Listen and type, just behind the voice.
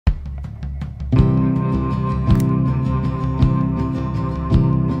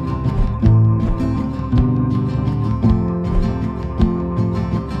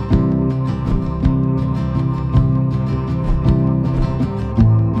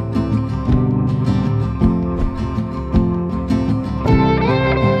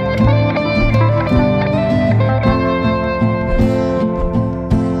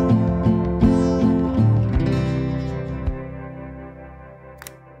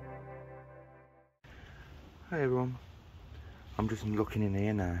Hey everyone, I'm just looking in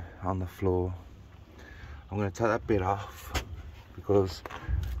here now on the floor. I'm going to take that bit off because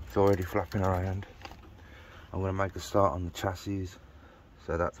it's already flapping around. I'm going to make a start on the chassis,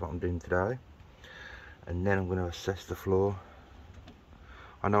 so that's what I'm doing today. And then I'm going to assess the floor.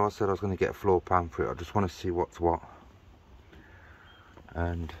 I know I said I was going to get a floor plan for it, I just want to see what's what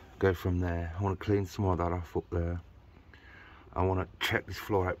and go from there. I want to clean some of that off up there. I want to check this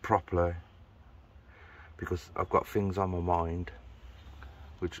floor out properly, because I've got things on my mind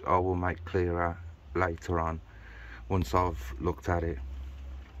which I will make clearer later on once I've looked at it,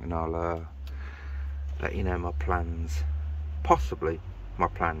 and I'll let you know my plans. Possibly my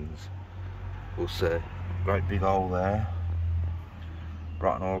plans. We'll see. Great big hole there,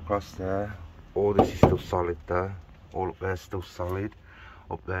 right and all across there. All this is still solid there. All up there still solid.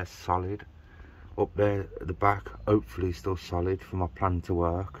 Up there solid. Up there at the back hopefully still solid for my plan to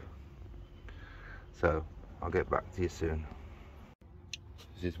work. So I'll get back to you soon.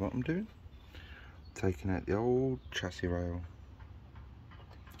 This is what I'm doing. Taking out the old chassis rail.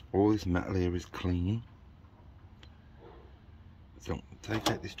 All this metal here is clean. So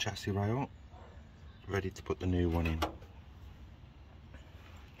take out this chassis rail, ready to put the new one in.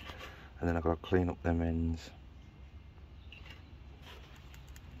 And then I've got to clean up them ends.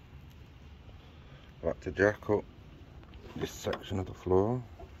 I like to jack up this section of the floor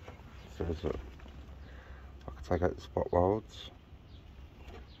so that I can take out the spot welds.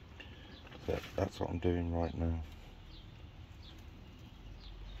 So that's what I'm doing right now.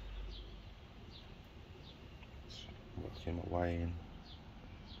 Just working my way in.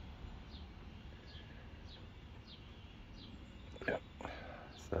 Yep.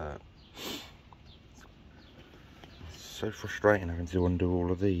 So it's so frustrating having to undo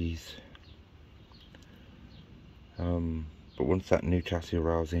all of these. But once that new chassis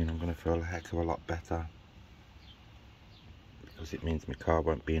rail's in, I'm going to feel a heck of a lot better, because it means my car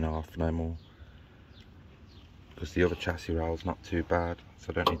won't be in half no more. Because the other chassis rail's not too bad, so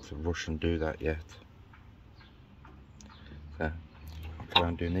I don't need to rush and do that yet. So I'll carry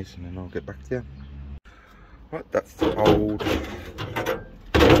on doing this and then I'll get back to you. Right, that's the old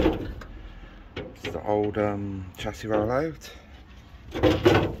chassis rail out.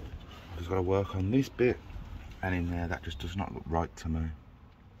 Just got to work on this bit, and in there that just does not look right to me.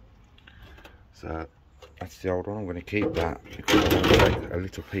 So that's the old one. I'm going to keep that because I'm going to take a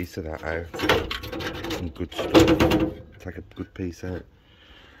little piece of that out. Some good stuff. Take a good piece out,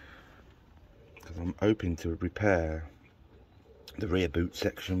 because I'm hoping to repair the rear boot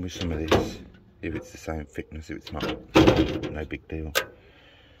section with some of this. If it's the same thickness, if it's not, no big deal.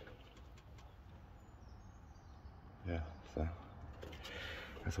 Yeah, so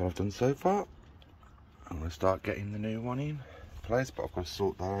that's what I've done so far. I'm going to start getting the new one in place, but I've got to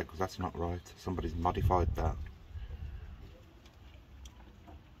sort that out because that's not right. Somebody's modified that.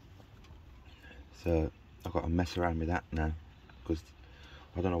 So I've got to mess around with that now, because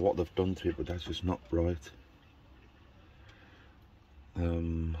I don't know what they've done to it, but that's just not right.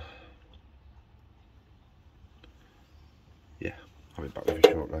 Yeah, I'll be back with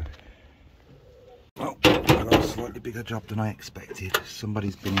you shortly. Well, I got a slightly bigger job than I expected.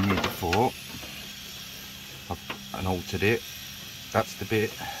 Somebody's been in here before and altered it. That's the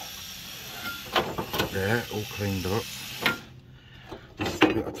bit there, all cleaned up. This is the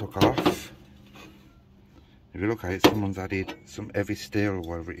bit I took off. If you look at it, someone's added some heavy steel or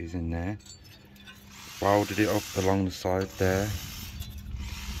whatever it is in there, welded it up along the side there.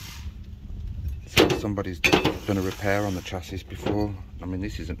 So somebody's done a repair on the chassis before. I mean,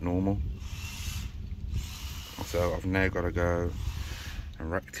 this isn't normal. So I've now got to go and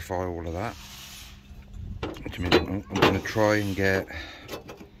rectify all of that. Which means I'm going to try and get,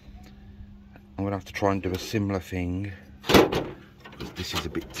 I'm going to have to try and do a similar thing, because this is a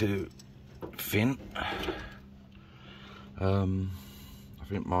bit too thin. I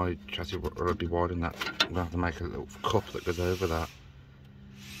think my chassis will be wide enough. I'm going to have to make a little cup that goes over that.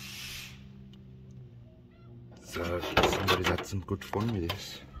 So somebody's had some good fun with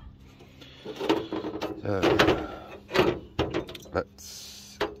this. So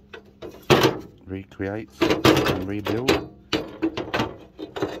let's recreate and rebuild.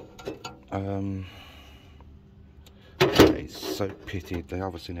 It's so pitted. They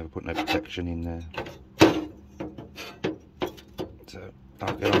obviously never put no protection in there. So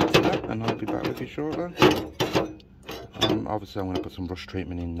I'll get on to that and I'll be back with you shortly. Obviously I'm going to put some rust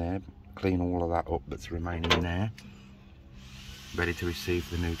treatment in there, clean all of that up that's remaining in there, ready to receive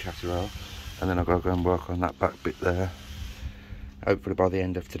the new chassis rail. And then I've got to go and work on that back bit there. Hopefully by the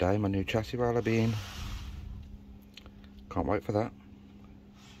end of today my new chassis rail will be in. Can't wait for that.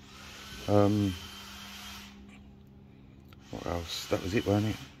 What else? That was it, wasn't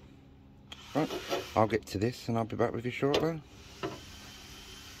it? Right, I'll get to this and I'll be back with you shortly.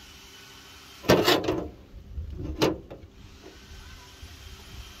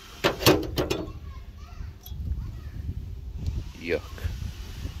 Yuck.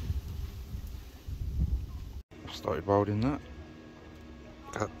 Started welding that.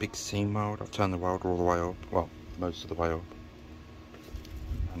 Got big seam weld. I've turned the welder all the way up. Well, most of the way up.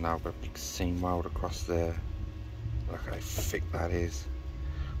 And now I've got a big seam weld across there. Look how thick that is.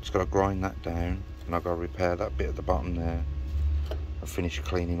 Just got to grind that down. And I've got to repair that bit at the bottom there. I've finished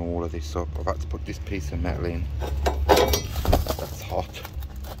cleaning all of this up. I've had to put this piece of metal in. That's hot.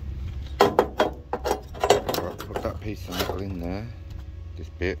 I've put that piece of metal in there. This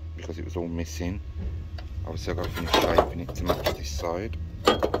bit, because it was all missing. Obviously I've got to finish shaping it to match this side.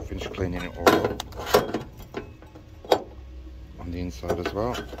 Finish cleaning it all up. On the inside as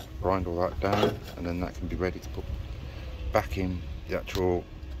well. Grind all that down, and then that can be ready to put back in the actual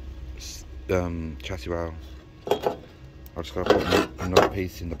chassis rail. I've just got to put another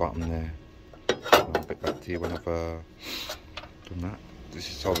piece in the bottom there. I'll get back to you when I've done that. This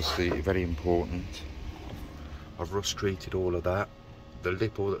is obviously very important. I've rust treated all of that. The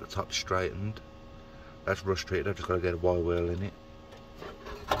lip all at the top straightened. That's rust treated. I've just got to get a wire wheel in it.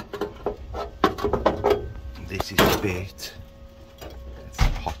 This is the bit. It's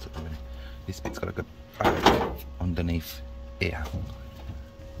hot at the minute. This bit's got to go back underneath here.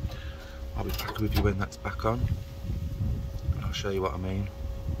 I'll be back with you when that's back on. And I'll show you what I mean.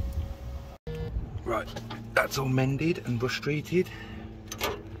 Right, that's all mended and rust treated.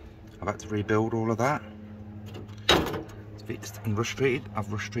 I've had to rebuild all of that. It's fixed and rust treated.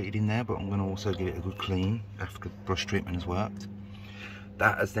 I've rust treated in there, but I'm going to also give it a good clean after rust treatment has worked.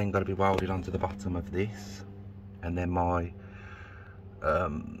 That has then got to be welded onto the bottom of this, and then my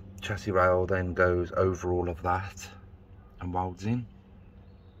chassis rail then goes over all of that and welds in.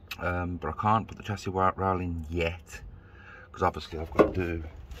 But I can't put the chassis rail in yet, because obviously I've got to do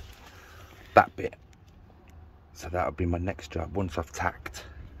that bit. So that'll be my next job once I've tacked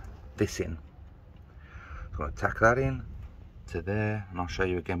this in. So I'm going to tack that in to there, and I'll show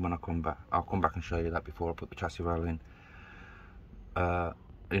you again when I come back. I'll come back and show you that before I put the chassis rail in.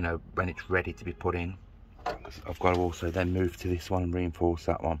 You know, when it's ready to be put in. I've got to also then move to this one and reinforce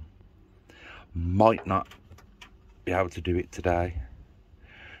that one. Might not be able to do it today,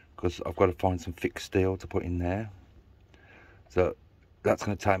 because I've got to find some fixed steel to put in there. So that's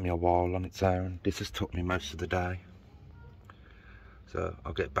going to take me a while on its own. This has took me most of the day. So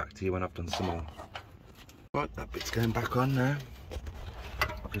I'll get back to you when I've done some more. Right, that bit's going back on now.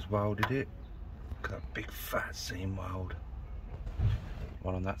 I've just welded it. Got a big fat seam weld.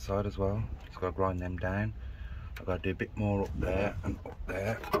 One on that side as well. Just got to grind them down. I've got to do a bit more up there and up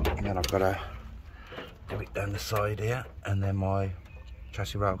there. And then I've got to do it down the side here. And then my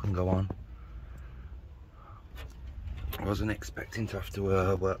chassis rail can go on. I wasn't expecting to have to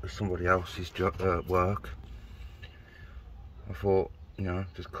work with somebody else's work. I thought, you know,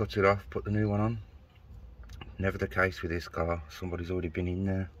 just cut it off, put the new one on. Never the case with this car. Somebody's already been in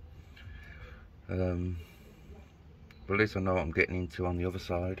there. But at least I know what I'm getting into on the other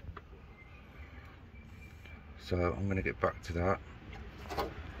side. So I'm going to get back to that. I'm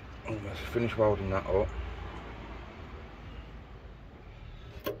going to finish welding that up.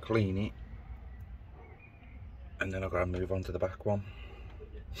 Clean it. And then I've got to move on to the back one.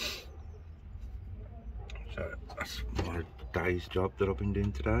 So that's my day's job that I've been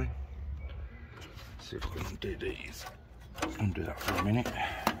doing today. Let's see if I can do these. I'm going to do that for a minute.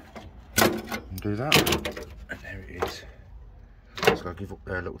 And do that. And there it is. Just got to give up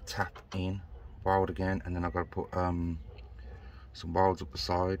there a little tap in. Weld again. And then I've got to put some welds up the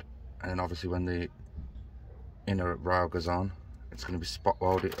side. And then obviously when the inner rail goes on, it's going to be spot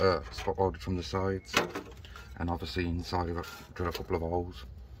welded from the sides. And obviously inside I've got to drill a couple of holes.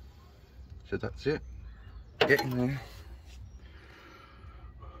 So that's it. Getting there.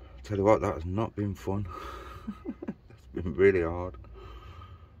 Tell you what, that has not been fun. It's been really hard.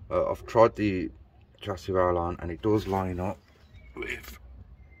 I've tried the chassis rail on, and it does line up with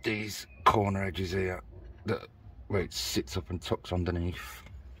these corner edges here, where it sits up and tucks underneath.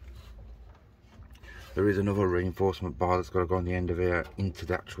 There is another reinforcement bar that's got to go on the end of here into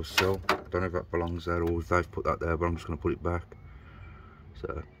the actual sill. I don't know if that belongs there or if they've put that there, but I'm just going to put it back.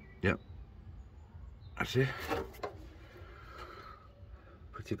 So, yep. That's it.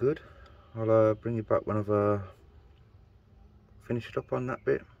 Pretty good. I'll bring you back when I've finished up on that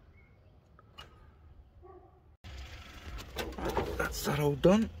bit. That's that all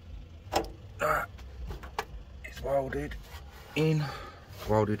done. That is welded in.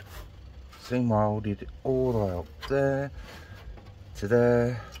 Welded. Seam welded all the way up there. to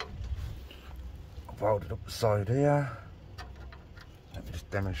there. I've welded up the side here. Let me just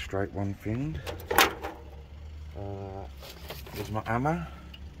demonstrate one thing. There's my hammer.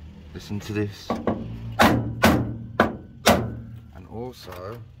 Listen to this. And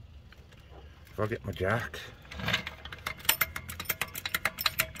also, if I get my jack,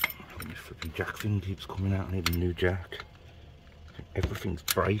 this flipping jack thing keeps coming out. I need a new jack. Everything's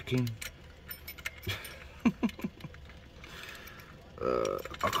breaking.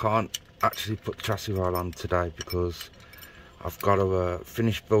 I can't actually put the chassis rail on today because I've got to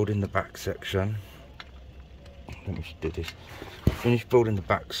finish building the back section. Let me do this. Finish building the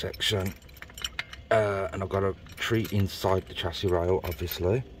back section, and I've got to treat inside the chassis rail,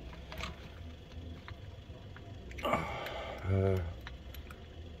 obviously. Let's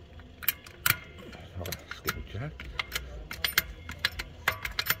get the jack.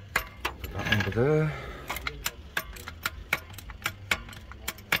 Put that under there.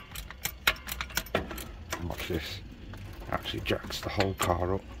 And watch this. Actually jacks the whole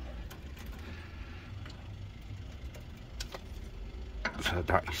car up. So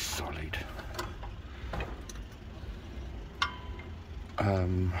that is solid.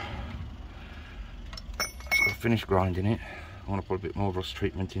 I've got to finish grinding it. I want to put a bit more rust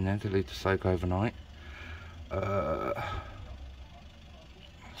treatment in there to leave the soak overnight.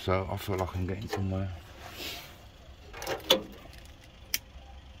 So I feel like I'm getting somewhere.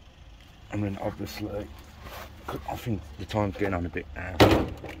 And then obviously, I think the time's getting on a bit now.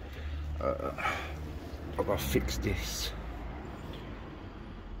 I've got to fix this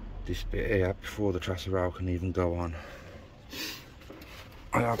bit here before the chassis rail can even go on.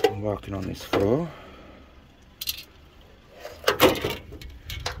 I have been working on this floor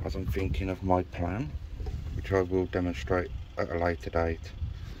as I'm thinking of my plan, which I will demonstrate at a later date.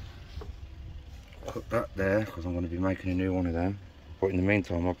 Put that there because I'm going to be making a new one of them, but in the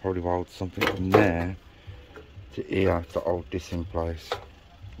meantime I'll probably weld something from there to here to hold this in place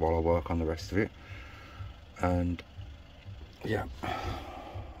while I work on the rest of it. And yeah,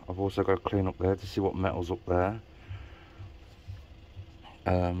 I've also got to clean up there to see what metal's up there,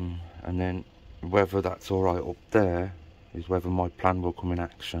 and then whether that's alright up there is whether my plan will come in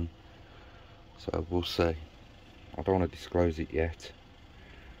action. So we'll see. I don't want to disclose it yet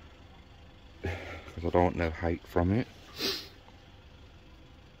because I don't want no hate from it.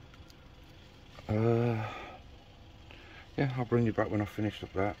 Yeah, I'll bring you back when I've finished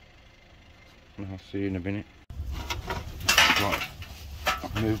up that, and I'll see you in a minute. Right,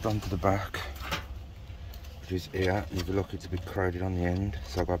 I've moved on to the back, which is here. You'll be lucky to be crowded on the end,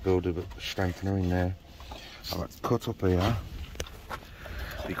 so I've got to build a straightener in there. I've got to cut up here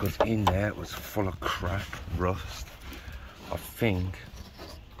because in there it was full of crap, rust. I think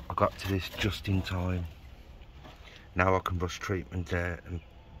I got to this just in time. Now I can brush treatment there and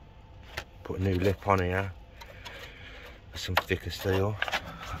put a new lip on here with some thicker steel.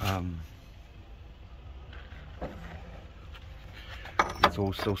 It's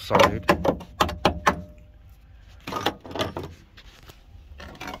all still solid.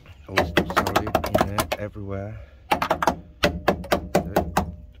 All still solid in there, everywhere. I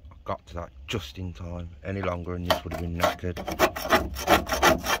got to that just in time. Any longer and this would have been knackered.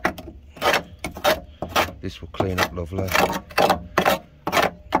 This will clean up lovely.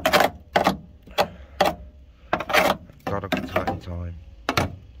 God, I got to that in time.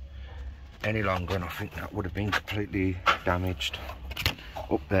 Any longer and I think that would have been completely damaged.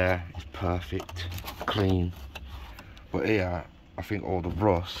 Up there is perfect, clean, but here I think all the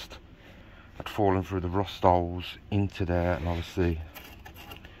rust had fallen through the rust holes into there, and obviously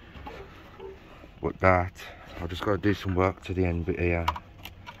with that I've just got to do some work to the end bit here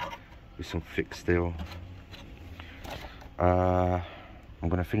with some thick steel. I'm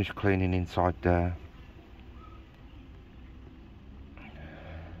going to finish cleaning inside there.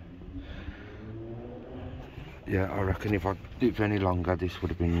 Yeah, I reckon if I did it any longer, this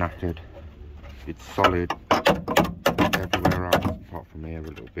would have been knackered. It's solid everywhere else, apart from here a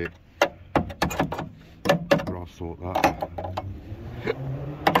little bit. But I'll sort that.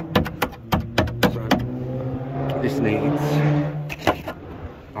 So, this needs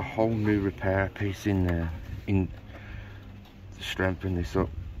a whole new repair piece in there to strengthen this up.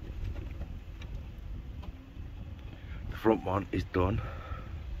 The front one is done.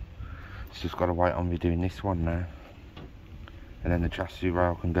 It's just got to wait on me doing this one now, and then the chassis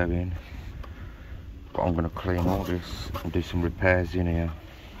rail can go in. But I'm going to clean all this and do some repairs in here.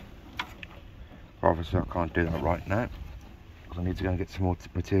 But obviously I can't do that right now because I need to go and get some more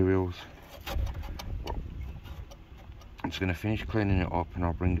materials. I'm just going to finish cleaning it up and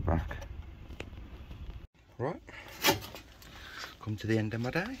I'll bring it back. Right, come to the end of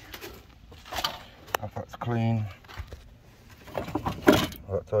my day. I've got to clean. I've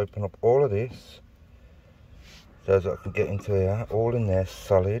got to open up all of this so that I can get into here. All in there,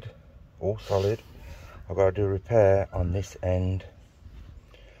 solid, all solid. I've got to do a repair on this end.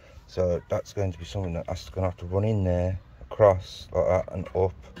 So that's going to be something that I'm going to have to run in there, across like that and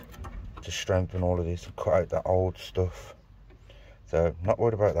up to strengthen all of this and cut out that old stuff. So not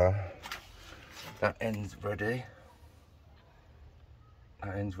worried about that. That end's ready.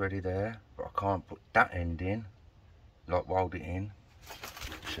 That end's ready there, but I can't put that end in, like weld it in.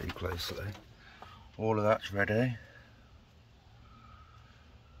 Show you closely. All of that's ready.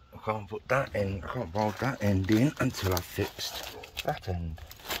 I can't put that in, I can't weld that end in until I've fixed that end.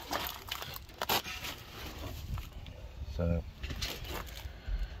 So,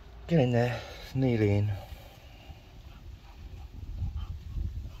 get in there, it's nearly in.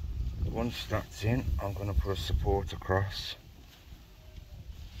 Once that's in, I'm going to put a support across.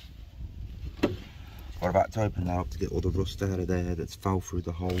 We're about to open that up to get all the rust out of there that's fell through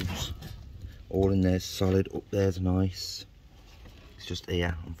the holes. All in there's solid, up there's nice. It's just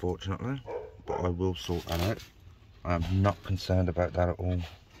here, unfortunately, but I will sort that out. I'm not concerned about that at all,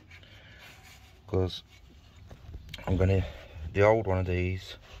 because I'm gonna, the old one of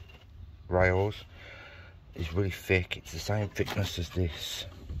these rails is really thick. It's the same thickness as this.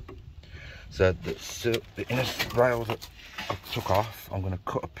 So the inner rail that I took off, I'm gonna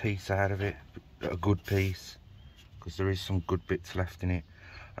cut a piece out of it, a good piece, because there is some good bits left in it,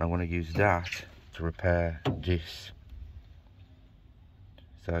 and I'm gonna use that to repair this.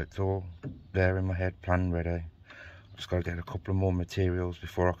 So it's all there in my head, plan ready. I've just got to get a couple of more materials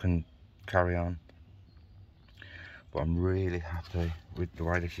before I can carry on. But I'm really happy with the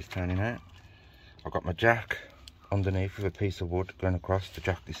way this is turning out. I've got my jack underneath with a piece of wood going across to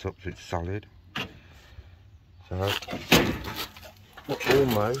jack this up so it's solid. So we're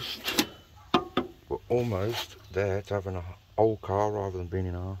almost there to having a whole car rather than being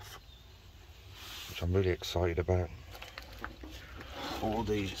in half, which I'm really excited about. All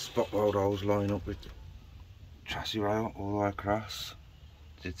these spot weld holes line up with the chassis rail all the way across.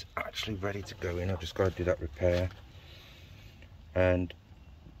 It's actually ready to go in. I've just got to do that repair. And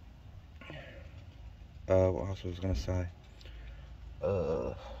what else was I going to say?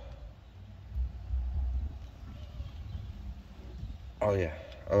 Oh yeah,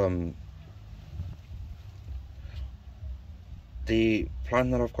 the plan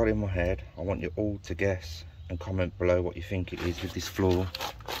that I've got in my head, I want you all to guess and comment below what you think it is with this floor.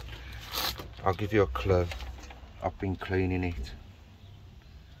 I'll give you a clue. I've been cleaning it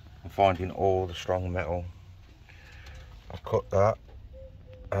and finding all the strong metal. I've cut that,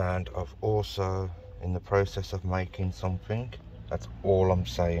 and I've also in the process of making something. That's all I'm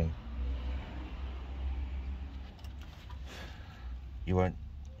saying. You won't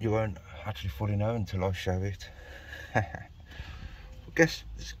actually fully know until I show it. Guess,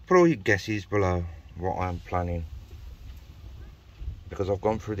 put all your guesses below what I'm planning, because I've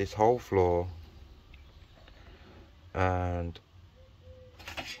gone through this whole floor and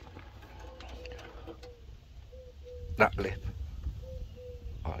that lip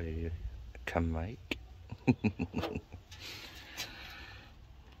I can make.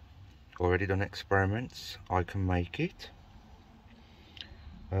 Already done experiments, I can make it.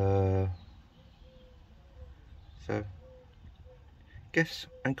 So guess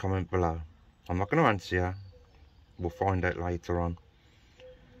and comment below. I'm not going to answer you, we'll find out later on.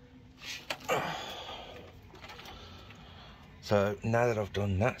 So now that I've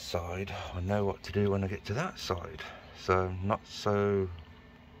done that side, I know what to do when I get to that side, so I'm not so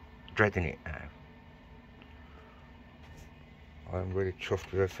dreading it now. I'm really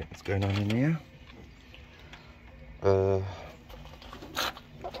chuffed with everything that's going on in here.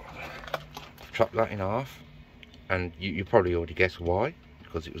 Chop that in half, and you probably already guessed why,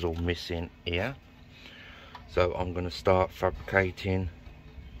 because it was all missing here. So I'm going to start fabricating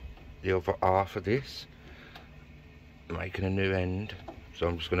the other half of this, making a new end. So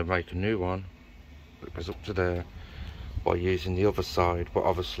I'm just going to make a new one that goes up to there by using the other side, but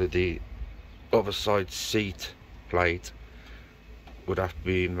obviously the other side seat plate would have to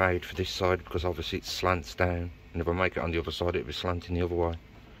be made for this side, because obviously it slants down, and if I make it on the other side it'll be slanting the other way.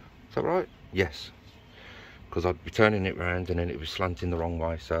 Is that right? Yes, because I'd be turning it round and then it'd be slanting the wrong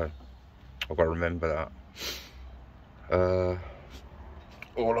way, so I've got to remember that.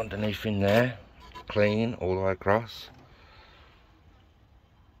 All underneath in there, clean all the way across.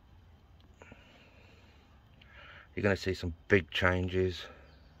 You're going to see some big changes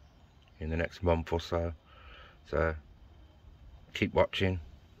in the next month or so, so keep watching.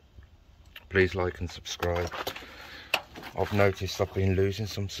 Please like and subscribe. I've noticed I've been losing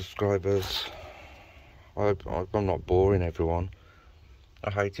some subscribers. I'm not boring everyone. I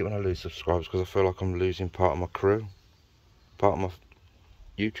hate it when I lose subscribers because I feel like I'm losing part of my crew, part of my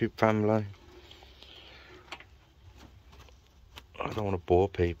YouTube family. I don't want to bore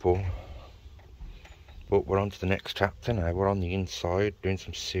people. But we're on to the next chapter now. We're on the inside doing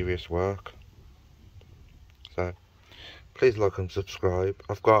some serious work. So please like and subscribe.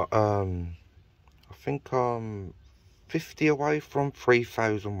 I've got I think I'm 50 away from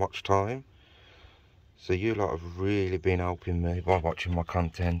 3,000 watch time. So you lot have really been helping me by watching my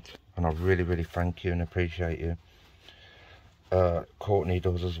content, and I really thank you and appreciate you. Courtney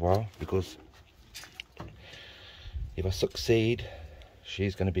does as well, because if I succeed,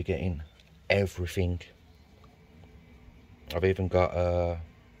 she's going to be getting everything. I've even got the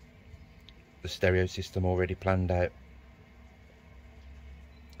stereo system already planned out,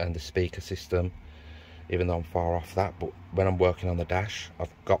 and the speaker system, even though I'm far off that. But when I'm working on the dash,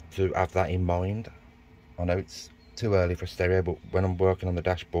 I've got to have that in mind. I know it's too early for stereo, but when I'm working on the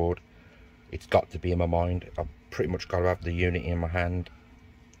dashboard, it's got to be in my mind. I've pretty much got to have the unit in my hand,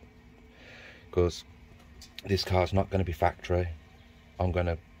 because this car's not going to be factory. I'm going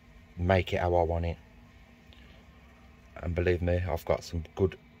to make it how I want it, and believe me, I've got some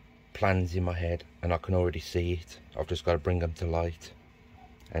good plans in my head and I can already see it. I've just got to bring them to light,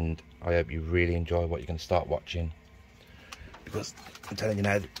 and I hope you really enjoy what you're going to start watching, because I'm telling you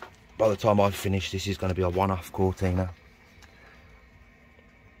now, by the time I finish, this is going to be a one-off Cortina.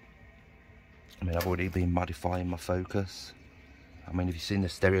 I mean, I've already been modifying my focus. I mean, if you've seen the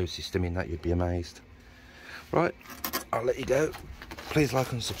stereo system in that, you'd be amazed. Right, I'll let you go. Please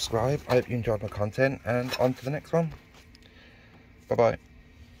like and subscribe. I hope you enjoyed my content, and on to the next one. Bye bye.